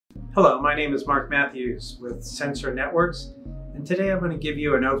Hello, my name is Mark Matthews with Sensor Networks, and today I'm going to give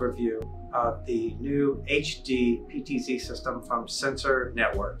you an overview of the new HD PTZ system from Sensor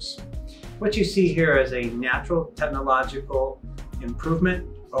Networks. What you see here is a natural technological improvement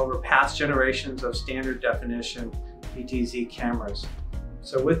over past generations of standard definition PTZ cameras.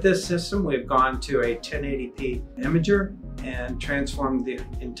 So with this system, we've gone to a 1080p imager and transformed the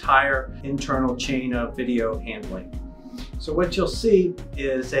entire internal chain of video handling. So what you'll see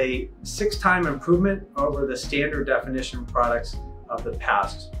is a 6-time improvement over the standard definition products of the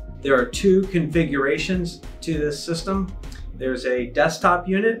past. There are 2 configurations to this system. There's a desktop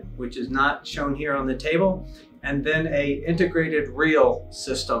unit, which is not shown here on the table, and then a integrated reel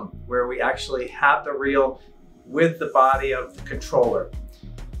system where we actually have the reel with the body of the controller.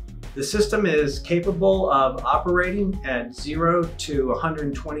 The system is capable of operating at 0 to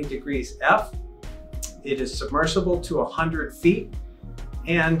 120 degrees F. It is submersible to 100 feet,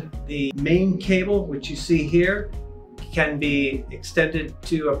 and the main cable, which you see here, can be extended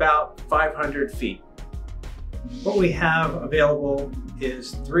to about 500 feet. What we have available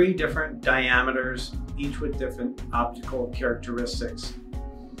is 3 different diameters, each with different optical characteristics.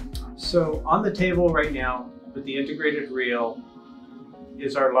 So on the table right now with the integrated reel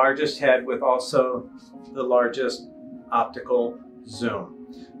is our largest head with also the largest optical zoom.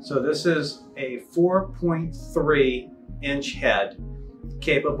 So this is a 4.3 inch head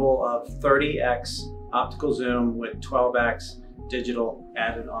capable of 30x optical zoom with 12x digital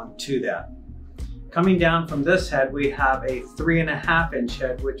added on to that. Coming down from this head, we have a 3.5 inch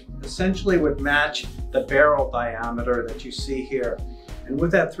head, which essentially would match the barrel diameter that you see here. And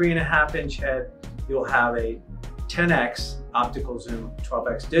with that 3.5 inch head, you'll have a 10x optical zoom,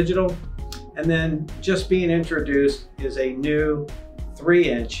 12x digital. And then just being introduced is a new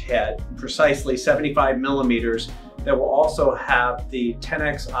 3-inch head, precisely 75 millimeters, that will also have the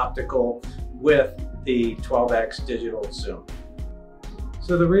 10x optical with the 12x digital zoom.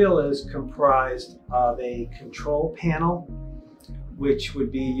 So the reel is comprised of a control panel, which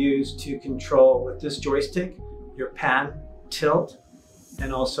would be used to control with this joystick your pan, tilt,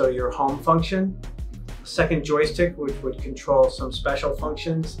 and also your home function. A second joystick, which would control some special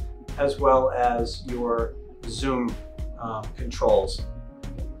functions, as well as your zoom controls,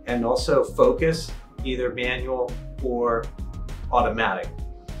 and also focus, either manual or automatic.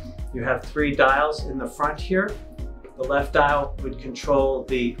 You have 3 dials in the front here. The left dial would control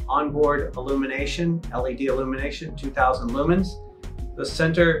the onboard illumination, LED illumination, 2000 lumens. The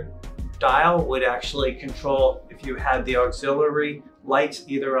center dial would actually control if you had the auxiliary lights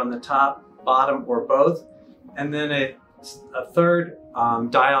either on the top, bottom, or both. And then a third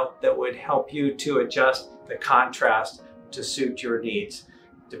dial that would help you to adjust the contrast to suit your needs,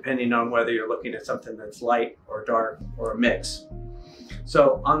 depending on whether you're looking at something that's light or dark or a mix.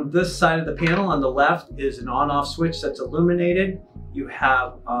 So on this side of the panel on the left is an on-off switch that's illuminated. You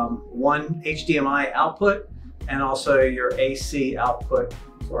have 1 HDMI output and also your AC output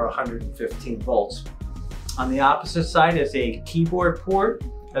for 115 volts. On the opposite side is a keyboard port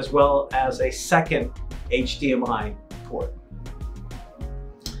as well as a second HDMI port.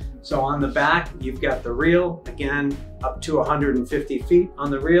 So on the back, you've got the reel, again, up to 150 feet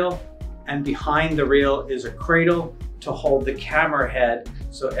on the reel, and behind the reel is a cradle to hold the camera head,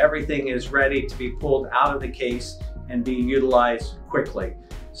 so everything is ready to be pulled out of the case and be utilized quickly.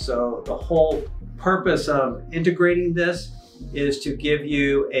 So the whole purpose of integrating this is to give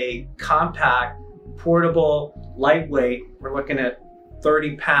you a compact, portable, lightweight, we're looking at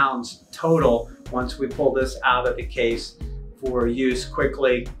 30 pounds total once we pull this out of the case for use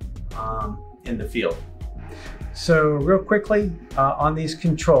quickly in the field. So real quickly on these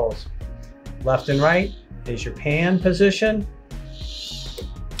controls, left and right is your pan position.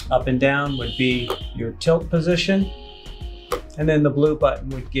 Up and down would be your tilt position. And then the blue button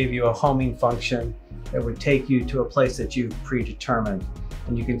would give you a homing function that would take you to a place that you've predetermined.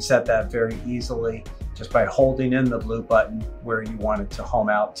 And you can set that very easily just by holding in the blue button where you want it to home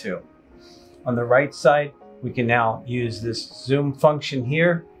out to. On the right side, we can now use this zoom function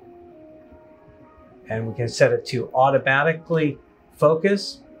here, and we can set it to automatically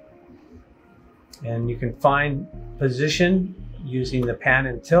focus. And you can find position using the pan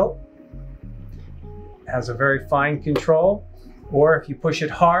and tilt. It has a very fine control, or if you push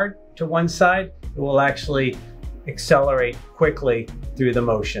it hard to one side, it will actually accelerate quickly through the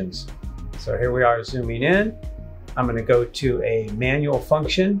motions. So here we are zooming in. I'm going to go to a manual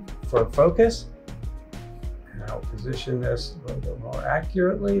function for focus. And I'll position this a little bit more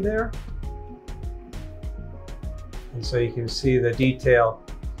accurately there. And so you can see the detail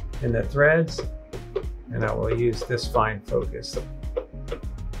in the threads, and I will use this fine focus.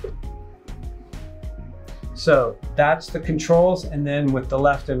 So that's the controls. And then with the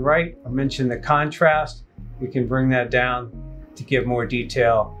left and right, I mentioned the contrast. We can bring that down to give more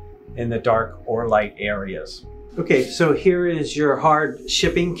detail in the dark or light areas. Okay, so here is your hard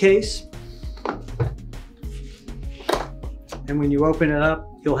shipping case. And when you open it up,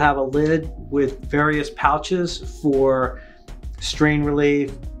 you'll have a lid with various pouches for strain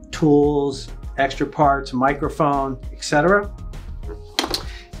relief, tools, extra parts, microphone, etc.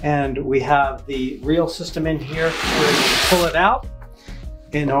 And we have the reel system in here where you pull it out.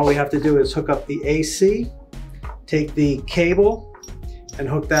 And all we have to do is hook up the AC, take the cable and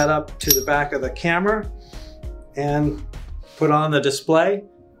hook that up to the back of the camera and put on the display,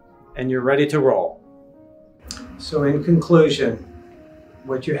 and you're ready to roll. So in conclusion,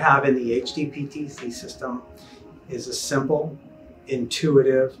 what you have in the HD PTZ system is a simple,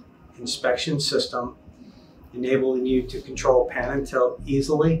 intuitive inspection system enabling you to control pan and tilt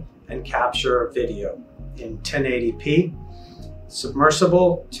easily and capture video in 1080p,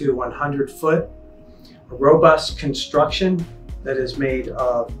 submersible to 100 foot, a robust construction that is made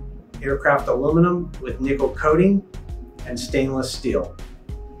of aircraft aluminum with nickel coating and stainless steel.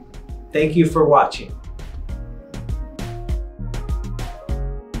 Thank you for watching.